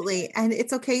 absolutely. And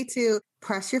it's okay to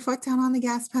press your foot down on the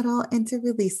gas pedal and to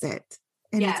release it.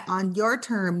 And it's on your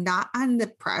term, not on the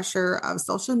pressure of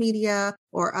social media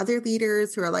or other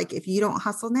leaders who are like, if you don't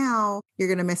hustle now, you're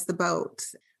going to miss the boat.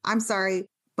 I'm sorry,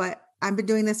 but I've been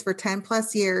doing this for 10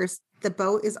 plus years. The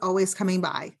boat is always coming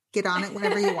by. Get on it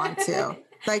whenever you want to.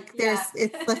 Like,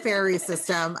 it's the ferry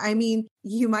system. I mean,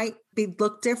 you might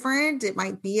look different. It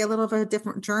might be a little bit of a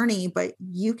different journey, but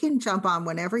you can jump on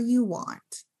whenever you want.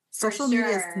 Social media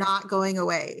is not going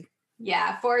away.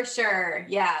 Yeah, for sure.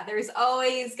 Yeah, there's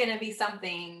always going to be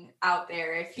something out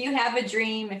there. If you have a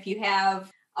dream, if you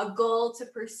have a goal to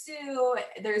pursue,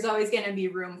 there's always going to be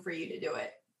room for you to do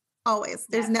it. Always.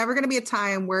 There's never going to be a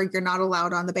time where you're not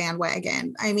allowed on the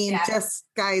bandwagon. I mean, just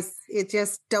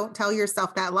don't tell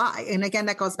yourself that lie. And again,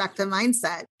 that goes back to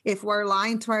mindset. If we're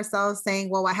lying to ourselves saying,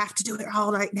 well, I have to do it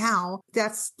all right now,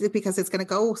 that's because it's going to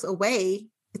go away.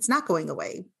 It's not going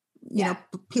away. You know,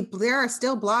 there are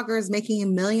still bloggers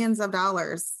making millions of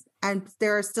dollars, and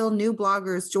there are still new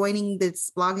bloggers joining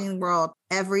this blogging world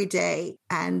every day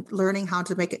and learning how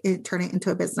to make it, turn it into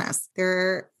a business.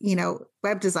 There are,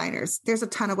 web designers. There's a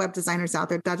ton of web designers out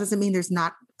there. That doesn't mean there's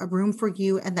not a room for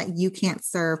you and that you can't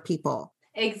serve people.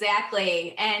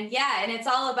 Exactly. And and it's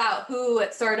all about who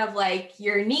sort of like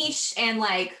your niche and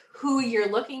like who you're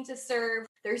looking to serve.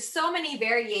 There's so many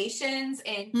variations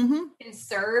in who you can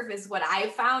serve is what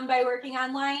I've found by working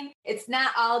online. It's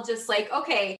not all just like,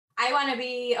 okay, I want to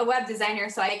be a web designer,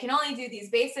 so I can only do these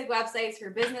basic websites for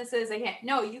businesses.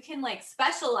 No, you can like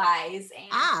specialize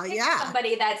and pick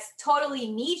somebody that's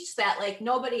totally niche that like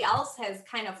nobody else has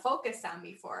kind of focused on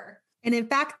before. And in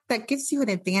fact, that gives you an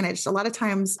advantage. A lot of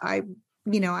times I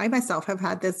myself have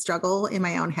had this struggle in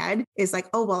my own head is like,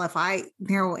 oh, well, if I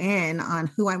narrow in on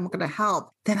who I'm going to help,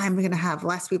 then I'm going to have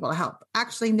less people to help.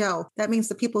 Actually, no, that means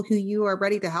the people who you are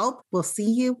ready to help will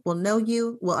see you, will know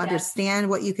you, will understand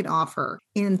what you can offer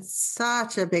in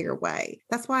such a bigger way.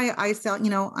 That's why I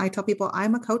tell people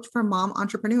I'm a coach for mom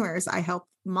entrepreneurs. I help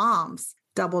moms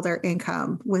double their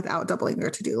income without doubling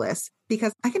their to-do list,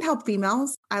 because I can help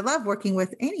females. I love working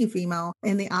with any female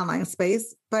in the online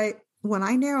space, but when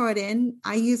I narrow it in,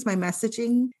 I use my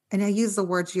messaging and I use the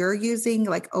words you're using,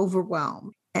 like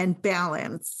overwhelm. and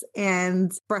balance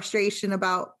and frustration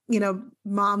about,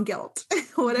 mom guilt,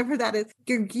 whatever that is.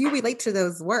 You relate to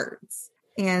those words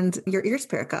and your ears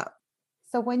perk up.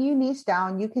 So when you niche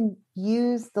down, you can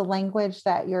use the language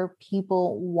that your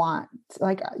people want,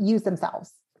 like use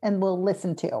themselves and will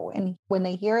listen to. And when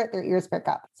they hear it, their ears perk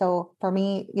up. So for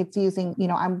me, it's using,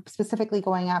 I'm specifically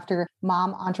going after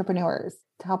mom entrepreneurs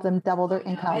to help them double their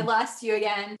income. I lost you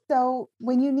again. So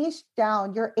when you niche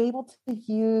down, you're able to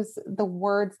use the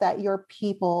words that your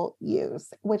people use,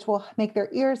 which will make their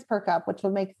ears perk up, which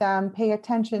will make them pay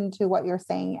attention to what you're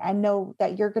saying and know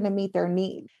that you're going to meet their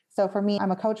needs. So for me,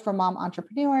 I'm a coach for mom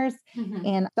entrepreneurs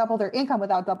and double their income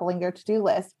without doubling their to-do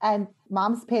list. And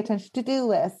moms pay attention to to-do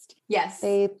list. Yes.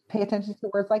 They pay attention to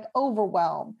words like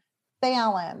overwhelm,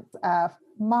 balance,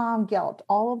 mom guilt.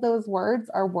 All of those words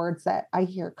are words that I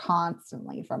hear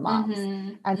constantly from moms.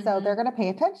 And so they're going to pay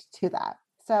attention to that.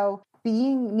 So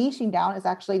niching down is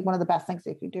actually one of the best things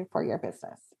you can do for your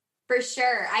business. For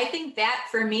sure. I think that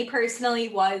for me personally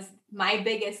was my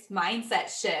biggest mindset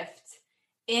shift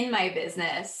in my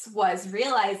business, was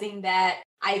realizing that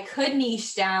I could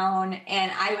niche down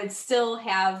and I would still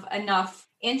have enough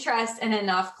interest and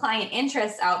enough client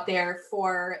interest out there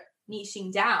for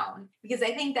niching down. Because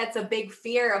I think that's a big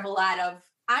fear of a lot of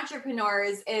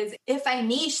entrepreneurs is if I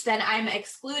niche, then I'm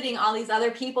excluding all these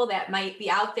other people that might be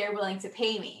out there willing to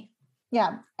pay me.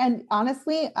 Yeah. And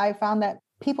honestly, I found that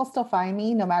people still find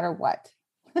me no matter what.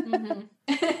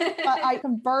 But I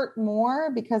convert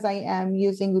more because I am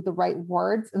using the right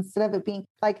words instead of it being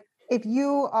like, if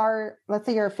you are, let's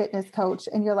say you're a fitness coach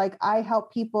and you're like, I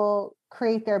help people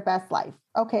create their best life.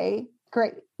 Okay,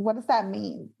 great. What does that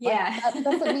mean? Yeah. Like, that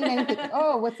doesn't mean anything.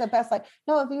 Oh, what's the best life?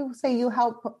 No, if you say you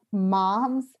help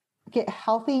moms get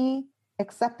healthy,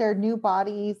 accept their new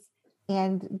bodies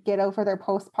and get over their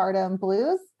postpartum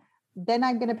blues, then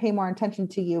I'm going to pay more attention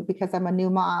to you because I'm a new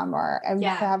mom or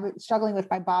I'm struggling with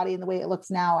my body and the way it looks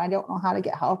now. I don't know how to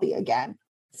get healthy again.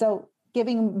 So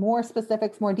giving more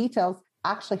specifics, more details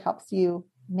actually helps you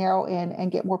narrow in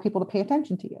and get more people to pay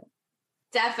attention to you.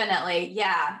 Definitely.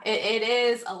 Yeah. It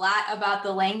is a lot about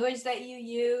the language that you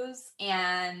use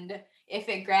and if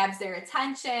it grabs their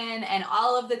attention, and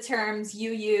all of the terms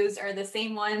you use are the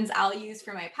same ones I'll use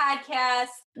for my podcast,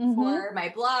 for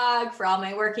my blog, for all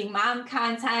my working mom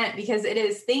content, because it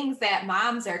is things that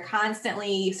moms are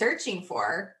constantly searching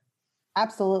for.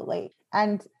 Absolutely.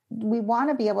 And we want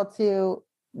to be able to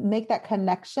make that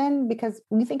connection because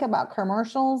when you think about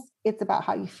commercials, it's about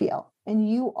how you feel. And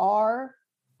you are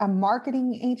a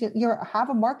marketing agent, you have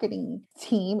a marketing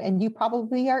team, and you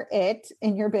probably are it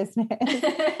in your business.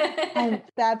 And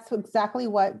that's exactly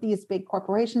what these big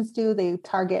corporations do. They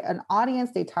target an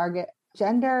audience, they target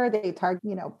gender, they target,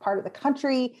 part of the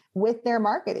country with their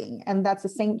marketing. And that's the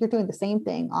same, you're doing the same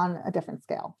thing on a different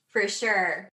scale. For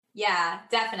sure. Yeah,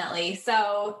 definitely.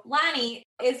 So Lonnie,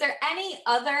 is there any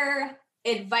other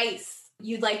advice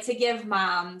you'd like to give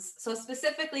moms? So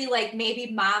specifically, like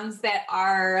maybe moms that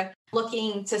are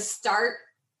looking to start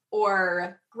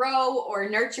or grow or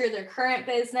nurture their current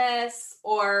business,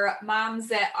 or moms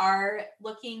that are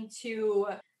looking to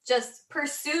just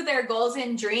pursue their goals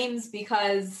and dreams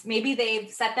because maybe they've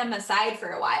set them aside for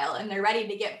a while and they're ready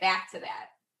to get back to that.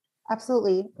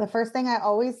 Absolutely. The first thing I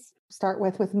always start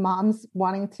with moms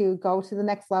wanting to go to the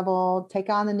next level, take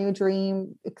on the new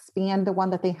dream, expand the one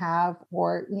that they have,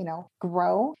 or,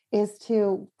 grow, is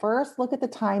to first look at the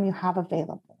time you have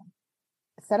available.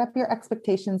 Set up your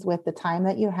expectations with the time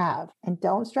that you have and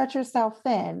don't stretch yourself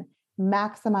thin.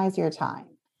 Maximize your time.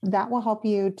 That will help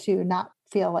you to not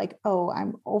feel like, oh,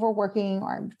 I'm overworking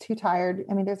or I'm too tired.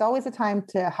 I mean, there's always a time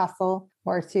to hustle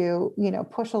or to,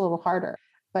 push a little harder,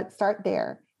 but start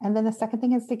there. And then the second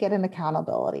thing is to get an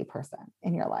accountability person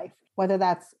in your life, whether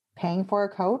that's paying for a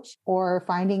coach or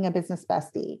finding a business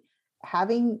bestie.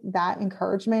 Having that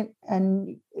encouragement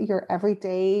in your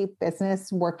everyday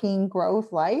business, working,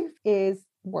 growth life is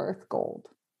worth gold.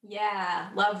 Yeah,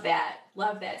 love that.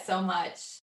 Love that so much.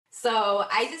 So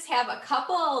I just have a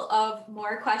couple of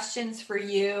more questions for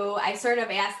you. I sort of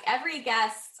ask every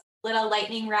guest little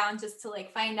lightning round just to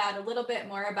find out a little bit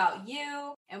more about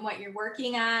you and what you're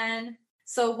working on.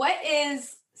 So what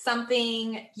is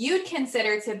something you'd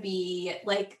consider to be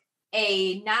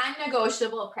a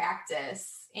non-negotiable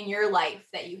practice in your life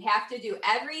that you have to do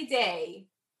every day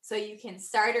so you can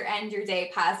start or end your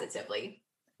day positively?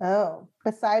 Oh,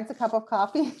 besides a cup of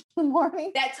coffee in the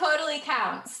morning? That totally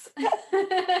counts.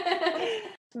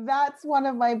 That's one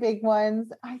of my big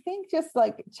ones. I think just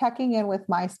checking in with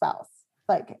my spouse,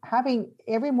 having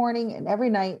every morning and every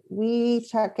night, we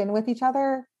check in with each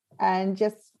other and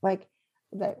just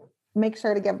make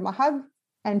sure to give them a hug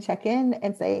and check in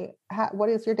and say, what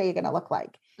is your day going to look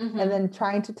like? Mm-hmm. And then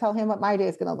trying to tell him what my day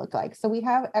is going to look like. So we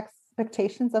have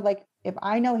expectations of like, if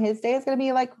I know his day is going to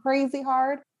be like crazy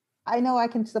hard, I know I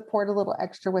can support a little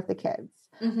extra with the kids.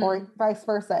 Mm-hmm. Or vice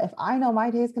versa. If I know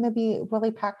my day is going to be really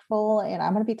packed full and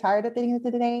I'm going to be tired at the end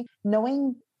of the day,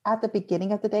 knowing at the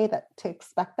beginning of the day that to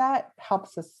expect that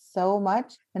helps us so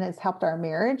much. And it's helped our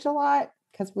marriage a lot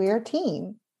because we're a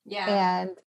team. Yeah.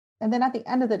 And then at the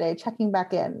end of the day, checking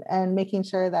back in and making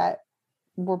sure that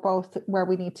we're both where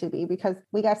we need to be, because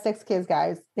we got 6 kids,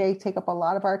 guys. They take up a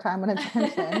lot of our time and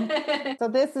attention. So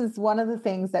this is one of the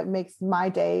things that makes my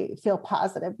day feel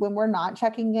positive when we're not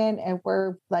checking in and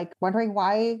we're like wondering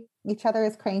why each other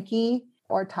is cranky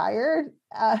or tired.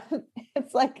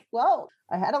 It's like, well,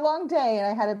 I had a long day and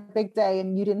I had a big day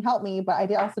and you didn't help me, but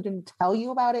I also didn't tell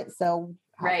you about it. So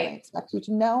how can I expect you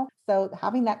to know? So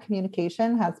having that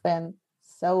communication has been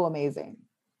so amazing.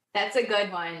 That's a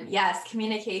good one. Yes,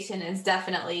 communication is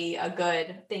definitely a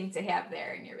good thing to have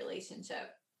there in your relationship.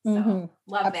 So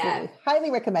love Absolutely. that.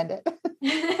 Highly recommend it.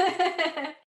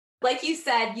 Like you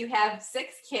said, you have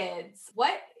 6 kids.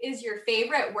 What is your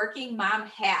favorite working mom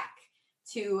hack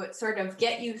to sort of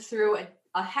get you through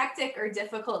a hectic or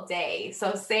difficult day?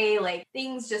 So say like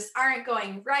things just aren't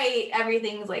going right,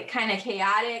 everything's like kind of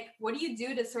chaotic. What do you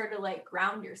do to sort of like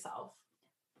ground yourself?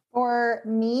 For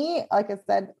me, like I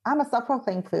said, I'm a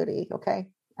self-proclaimed foodie. Okay.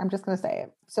 I'm just going to say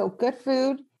it. So good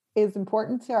food is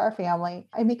important to our family.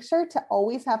 I make sure to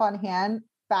always have on hand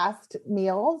fast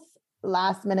meals,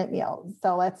 last minute meals.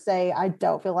 So let's say I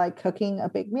don't feel like cooking a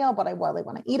big meal, but I really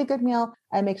want to eat a good meal.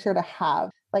 I make sure to have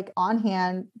like on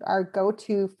hand our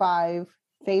go-to 5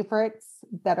 favorites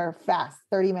that are fast,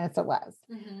 30 minutes or less.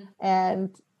 Mm-hmm.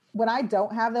 And when I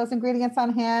don't have those ingredients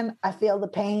on hand, I feel the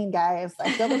pain, guys.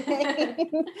 I feel the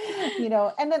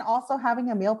pain, and then also having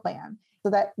a meal plan so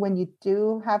that when you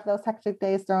do have those hectic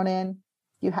days thrown in,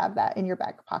 you have that in your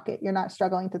back pocket. You're not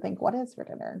struggling to think what is for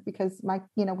dinner, because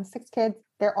with 6 kids,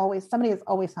 somebody is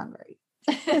always hungry.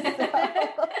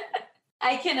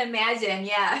 I can imagine.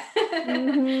 Yeah.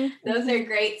 Mm-hmm. Those are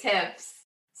great tips.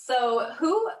 So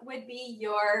who would be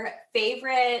your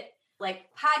favorite like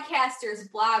podcasters,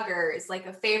 bloggers, like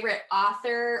a favorite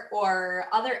author or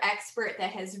other expert that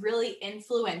has really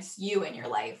influenced you in your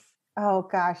life? Oh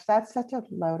gosh, that's such a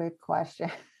loaded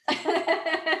question.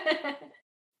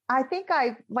 I think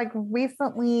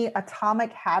recently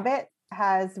Atomic Habit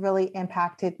has really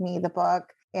impacted me, the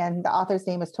book, and the author's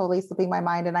name is totally slipping my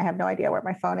mind and I have no idea where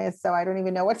my phone is. So I don't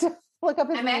even know what to look up.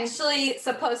 I'm actually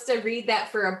supposed to read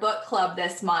that for a book club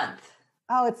this month.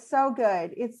 Oh, it's so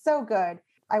good. It's so good.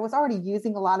 I was already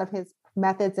using a lot of his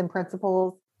methods and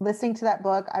principles. Listening to that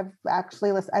book, I've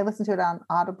actually I listened to it on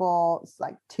Audible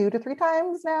like 2 to 3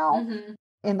 times now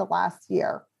in the last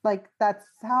year. Like that's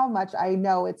how much I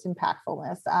know its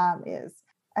impactfulness is.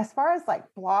 As far as like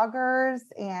bloggers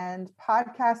and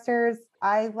podcasters,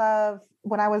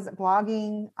 when I was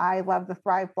blogging, I love the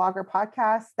Thrive Blogger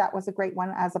podcast. That was a great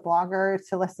one as a blogger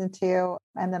to listen to.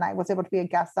 And then I was able to be a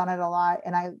guest on it a lot.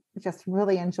 And I just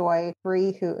really enjoy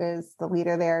Bree, who is the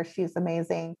leader there. She's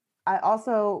amazing. I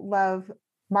also love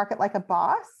Market Like a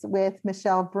Boss with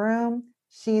Michelle Broom.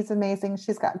 She's amazing.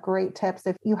 She's got great tips.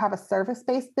 If you have a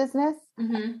service-based business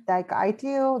like I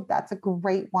do, that's a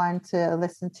great one to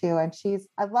listen to. And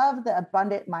I love the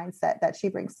abundant mindset that she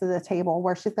brings to the table,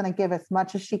 where she's going to give as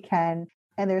much as she can.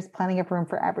 And there's plenty of room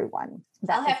for everyone.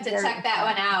 I'll have to check that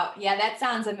one out. Yeah, that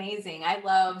sounds amazing. I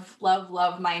love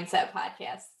mindset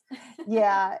podcasts.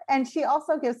 Yeah. And she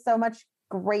also gives so much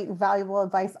great, valuable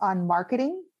advice on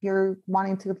marketing. If you're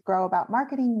wanting to grow about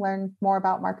marketing, learn more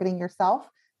about marketing yourself,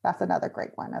 that's another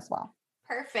great one as well.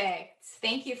 Perfect.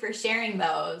 Thank you for sharing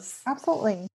those.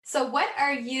 Absolutely. So what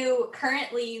are you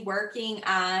currently working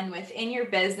on within your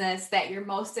business that you're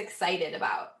most excited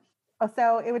about?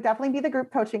 So it would definitely be the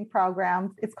group coaching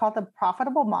program. It's called the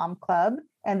Profitable Mom Club,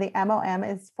 and the MOM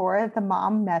is for the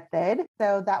Mom Method.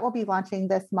 So that will be launching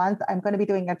this month. I'm going to be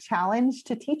doing a challenge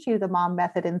to teach you the Mom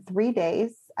Method in 3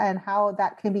 days and how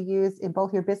that can be used in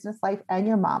both your business life and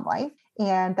your mom life.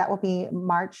 And that will be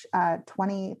March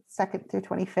 22nd through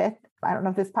 25th. I don't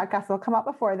know if this podcast will come up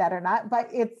before that or not, but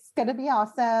it's going to be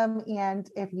awesome. And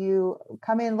if you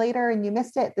come in later and you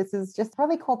missed it, this is just a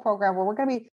really cool program where we're going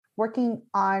to be working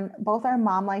on both our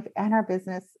mom life and our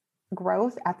business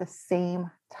growth at the same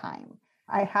time.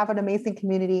 I have an amazing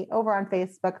community over on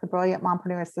Facebook, the Brilliant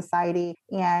Mompreneurs Society.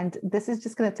 And this is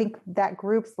just going to take that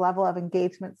group's level of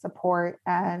engagement, support,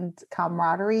 and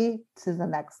camaraderie to the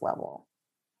next level.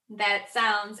 That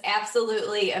sounds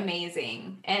absolutely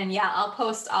amazing. And yeah, I'll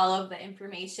post all of the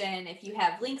information. If you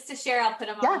have links to share, I'll put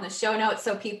them all in the show notes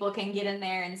so people can get in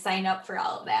there and sign up for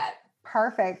all of that.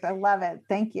 Perfect. I love it.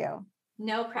 Thank you.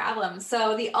 No problem.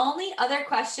 So the only other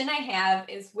question I have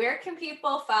is, where can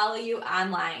people follow you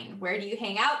online? Where do you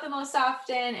hang out the most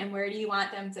often, and where do you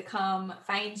want them to come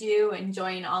find you and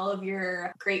join all of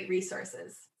your great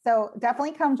resources? So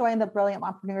definitely come join the Brilliant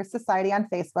Mompreneur Society on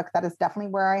Facebook. That is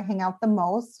definitely where I hang out the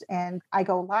most. And I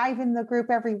go live in the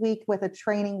group every week with a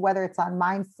training, whether it's on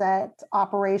mindset,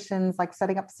 operations, like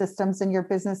setting up systems in your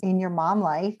business, in your mom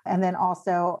life, and then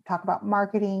also talk about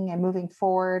marketing and moving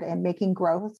forward and making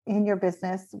growth in your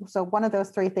business. So one of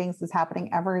those three things is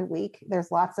happening every week.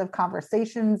 There's lots of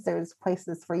conversations. There's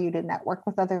places for you to network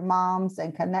with other moms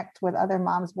and connect with other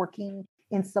moms working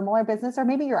in similar business, or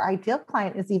maybe your ideal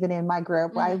client is even in my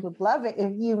group. I would love it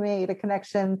if you made a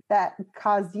connection that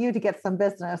caused you to get some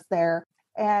business there.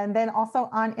 And then also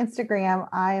on Instagram,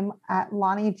 I'm at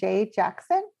Lonnie J.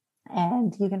 Jackson,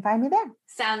 and you can find me there.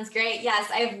 Sounds great. Yes,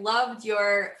 I've loved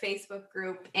your Facebook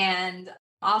group and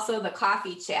also the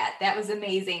coffee chat. That was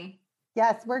amazing.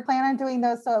 Yes, we're planning on doing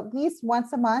those. So at least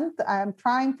once a month. I'm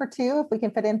trying for 2 if we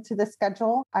can fit into the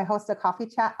schedule. I host a coffee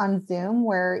chat on Zoom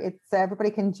where it's everybody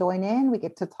can join in. We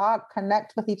get to talk,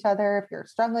 connect with each other. If you're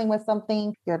struggling with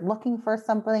something, you're looking for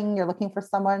something, you're looking for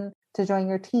someone to join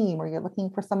your team, or you're looking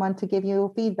for someone to give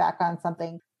you feedback on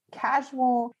something.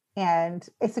 Casual. And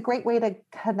it's a great way to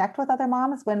connect with other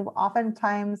moms when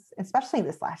oftentimes, especially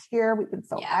this last year, we've been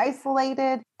so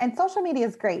isolated. And social media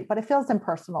is great, but it feels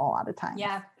impersonal a lot of times.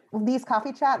 Yeah. These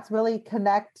coffee chats really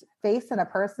connect face and a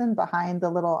person behind the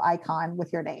little icon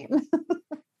with your name.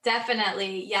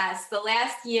 Definitely. Yes. The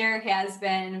last year has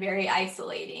been very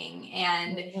isolating.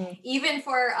 And even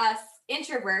for us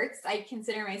introverts, I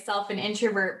consider myself an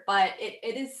introvert, but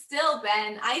it has still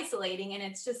been isolating, and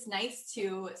it's just nice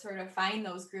to sort of find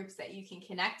those groups that you can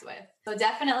connect with. So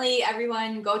definitely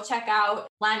everyone go check out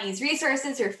Lonnie's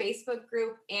resources, her Facebook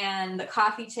group, and the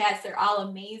coffee chats. They're all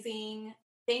amazing.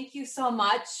 Thank you so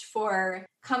much for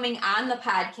coming on the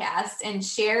podcast and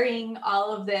sharing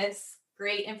all of this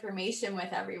great information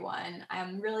with everyone.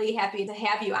 I'm really happy to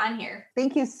have you on here.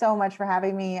 Thank you so much for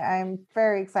having me. I'm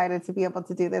very excited to be able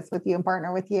to do this with you and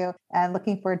partner with you, and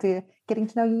looking forward to getting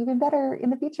to know you even better in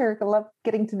the future. I love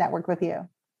getting to network with you.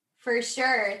 For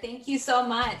sure. Thank you so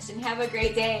much, and have a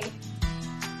great day.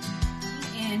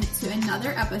 And to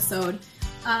another episode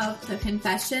of the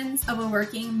Confessions of a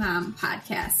Working Mom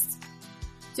podcast.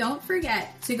 Don't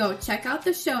forget to go check out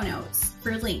the show notes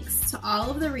for links to all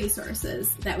of the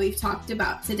resources that we've talked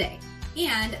about today.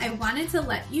 And I wanted to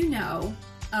let you know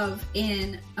of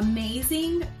an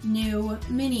amazing new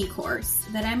mini course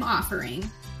that I'm offering.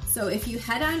 So if you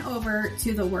head on over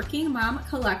to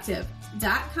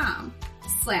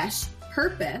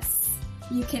theworkingmomcollective.com/purpose,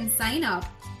 you can sign up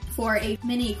for a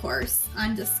mini course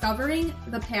on discovering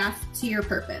the path to your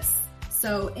purpose.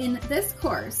 So in this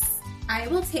course, I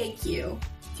will take you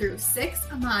through 6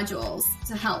 modules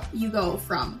to help you go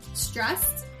from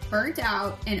stressed, burnt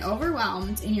out, and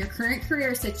overwhelmed in your current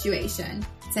career situation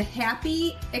to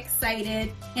happy,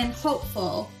 excited, and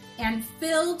hopeful, and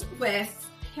filled with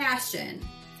passion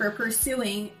for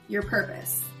pursuing your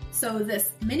purpose. So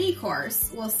this mini course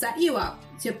will set you up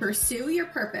to pursue your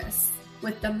purpose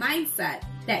with the mindset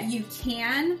that you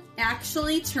can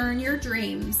actually turn your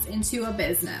dreams into a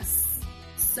business.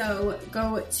 So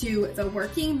go to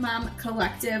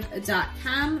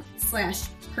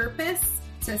theworkingmomcollective.com/purpose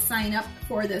to sign up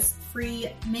for this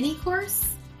free mini course,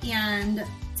 and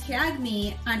tag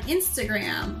me on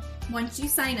Instagram once you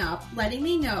sign up, letting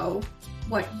me know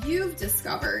what you've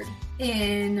discovered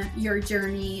in your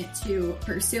journey to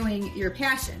pursuing your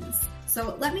passions.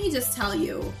 So let me just tell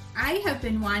you, I have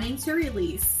been wanting to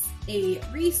release a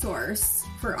resource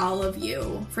for all of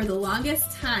you for the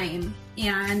longest time,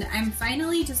 and I'm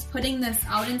finally just putting this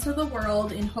out into the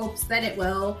world in hopes that it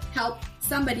will help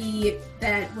somebody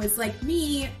that was like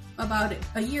me about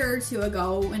a year or 2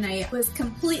 ago when I was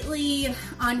completely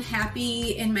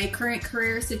unhappy in my current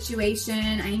career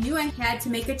situation. I knew I had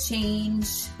to make a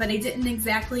change, but I didn't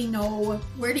exactly know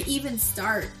where to even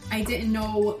start. I didn't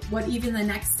know what even the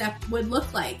next step would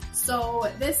look like. So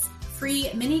this free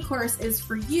mini course is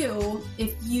for you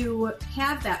if you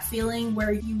have that feeling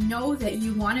where you know that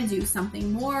you want to do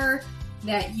something more,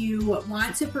 that you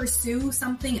want to pursue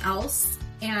something else,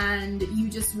 and you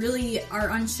just really are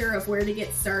unsure of where to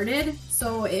get started.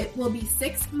 So it will be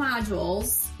 6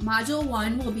 modules. Module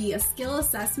 1 will be a skill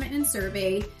assessment and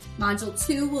survey. Module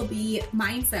 2 will be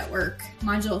mindset work.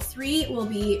 Module 3 will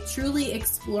be truly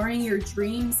exploring your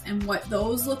dreams and what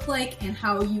those look like and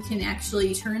how you can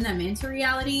actually turn them into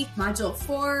reality. Module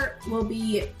 4 will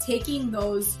be taking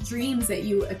those dreams that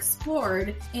you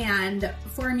explored and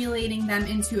formulating them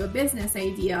into a business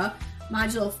idea.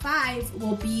 Module 5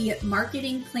 will be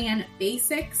Marketing Plan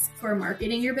Basics for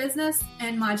marketing your business.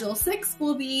 And Module 6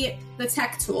 will be the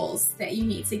tech tools that you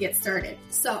need to get started.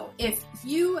 So if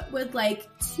you would like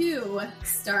to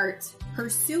start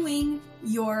pursuing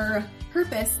your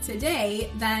purpose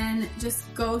today, then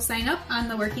just go sign up on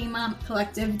the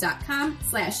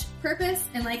workingmomcollective.com/purpose.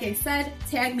 And like I said,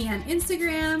 tag me on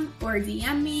Instagram or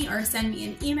DM me or send me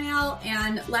an email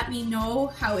and let me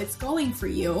know how it's going for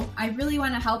you. I really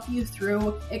want to help you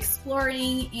through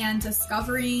exploring and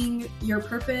discovering your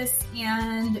purpose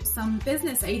and some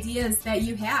business ideas that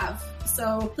you have.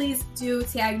 So please do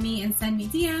tag me and send me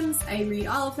DMs. I read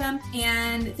all of them.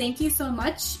 And thank you so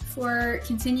much for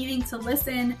continuing to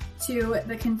listen to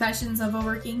the Confessions of a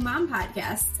Working Mom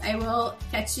podcast. I will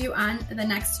catch you on the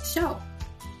next show.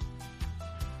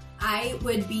 I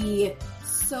would be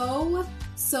so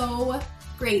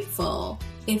grateful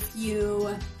if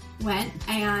you went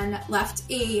and left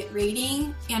a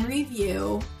rating and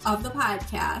review of the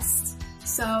podcast.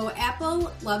 So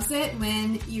Apple loves it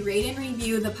when you rate and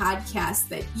review the podcast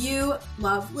that you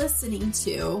love listening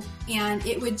to. And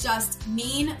it would just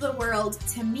mean the world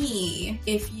to me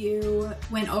if you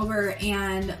went over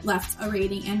and left a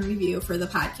rating and review for the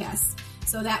podcast.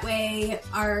 So that way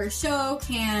our show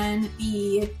can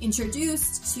be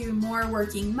introduced to more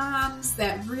working moms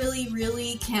that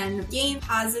really can gain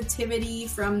positivity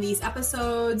from these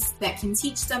episodes, that can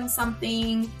teach them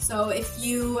something. So if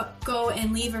you go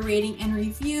and leave a rating and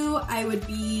review, I would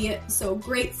be so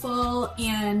grateful,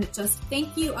 and just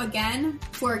thank you again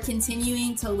for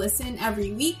continuing to listen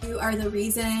every week. You are the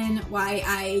reason why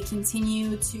I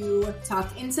continue to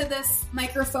talk into this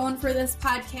microphone for this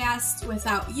podcast.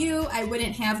 Without you, I wouldn't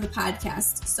have the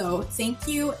podcast. So thank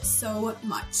you so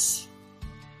much.